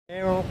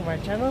Hey, welcome to my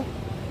channel.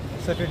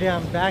 So today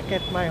I'm back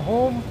at my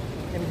home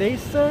in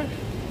Dahisar,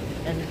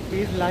 and it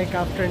feels like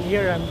after a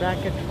year I'm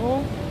back at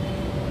home,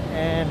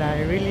 and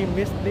I really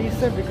missed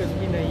Dahisar because it's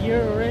been a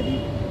year already.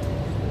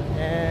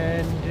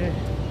 And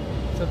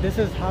so this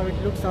is how it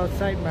looks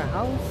outside my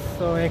house.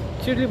 So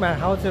actually my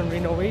house is in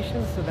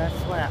renovation, so that's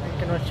why I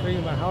cannot show you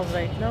my house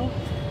right now.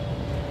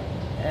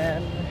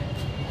 And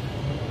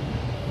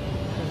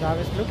as I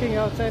was looking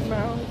outside my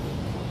house,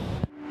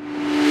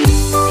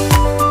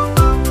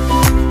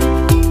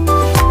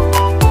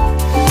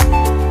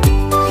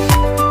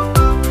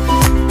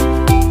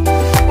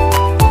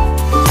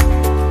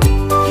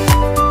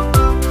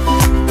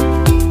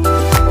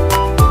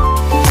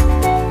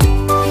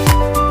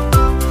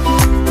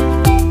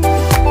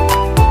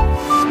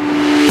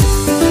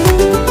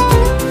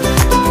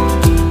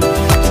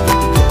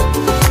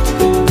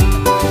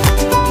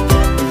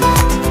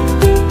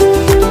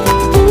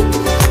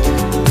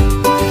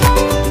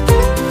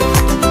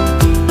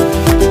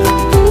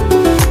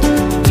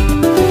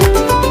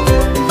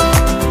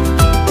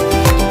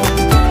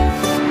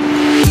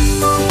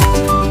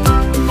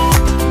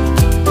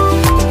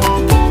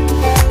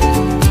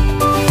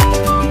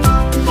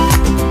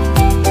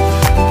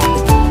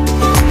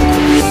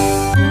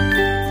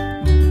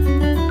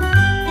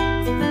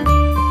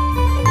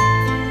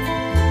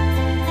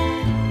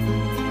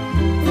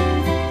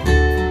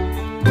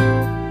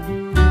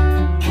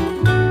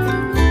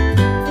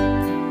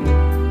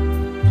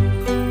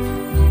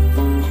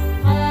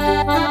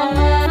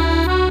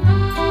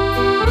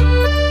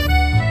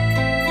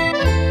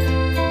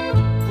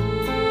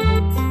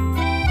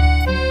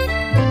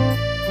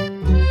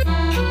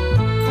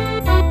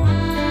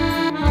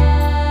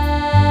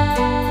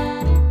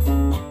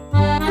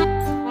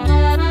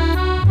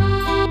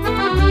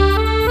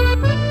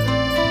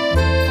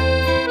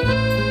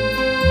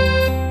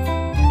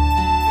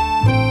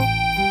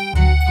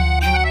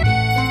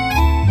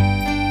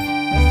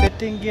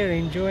 sitting here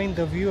enjoying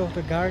the view of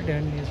the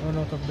garden is one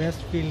of the best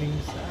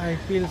feelings. I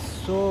feel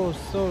so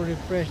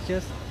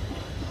refreshed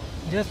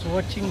just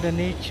watching the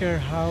nature,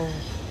 how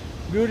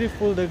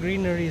beautiful the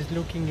greenery is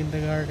looking in the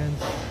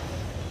gardens.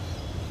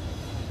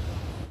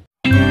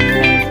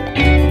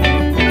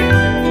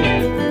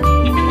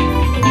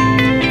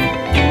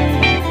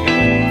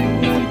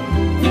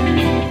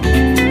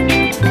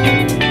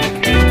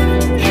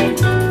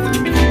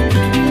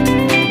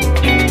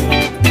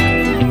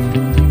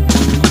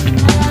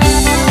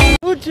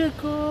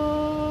 मुझको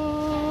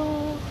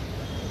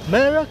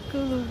मैं रख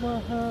लूँ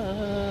वहाँ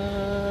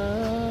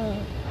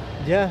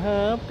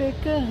जहाँ पे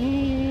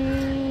कहीं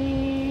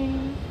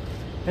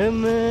है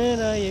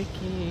मेरा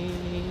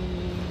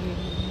यकीन,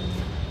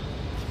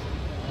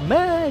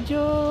 मैं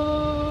जो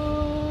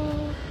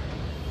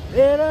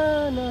तेरा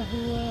न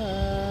हुआ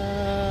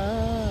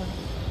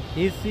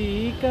किसी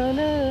का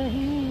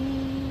नहीं,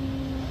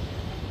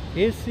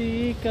 किसी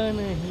का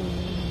नहीं,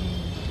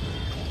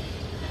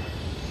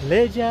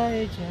 ले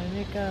जाए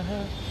जाने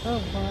कहाँ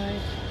हवाएं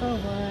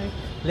हवाएं,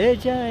 ले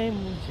जाए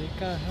मुझे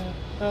कहाँ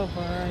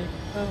हवाएं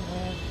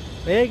हवाएं,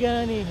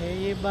 बेगानी है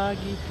ये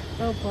बागी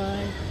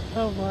हवाएं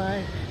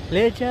हवाएं,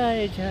 ले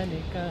जाए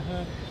जाने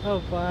कहाँ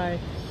हवाएं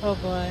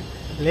हवाएं,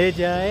 ले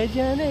जाए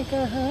जाने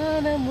कहाँ,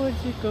 न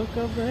मुझको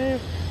खबर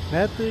न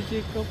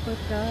तुझको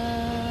पता.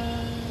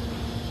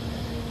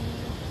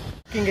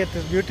 Looking at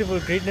this beautiful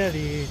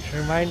greenery, it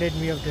reminded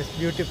me of this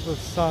beautiful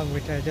song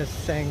which I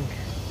just sang.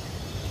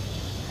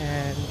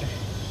 And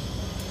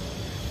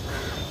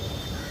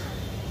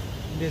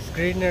this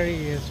greenery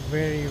is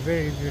very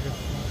beautiful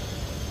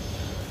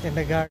in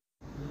the garden.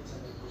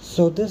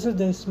 So this is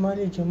the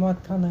Ismaili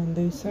Jamaat Khana in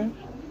Dahisar.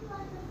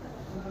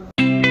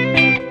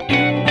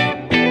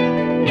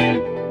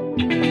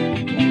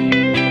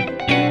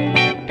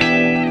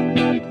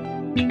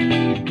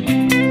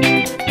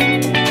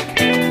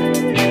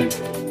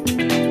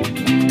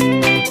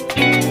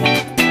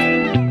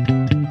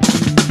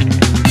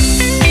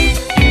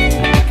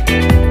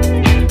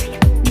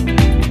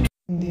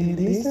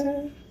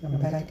 I'm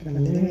back in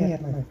the living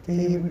at my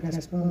favorite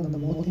restaurant on the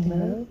Moti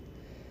Mahal,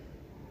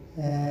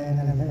 and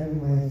I'm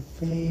having my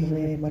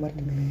favorite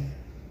mutton.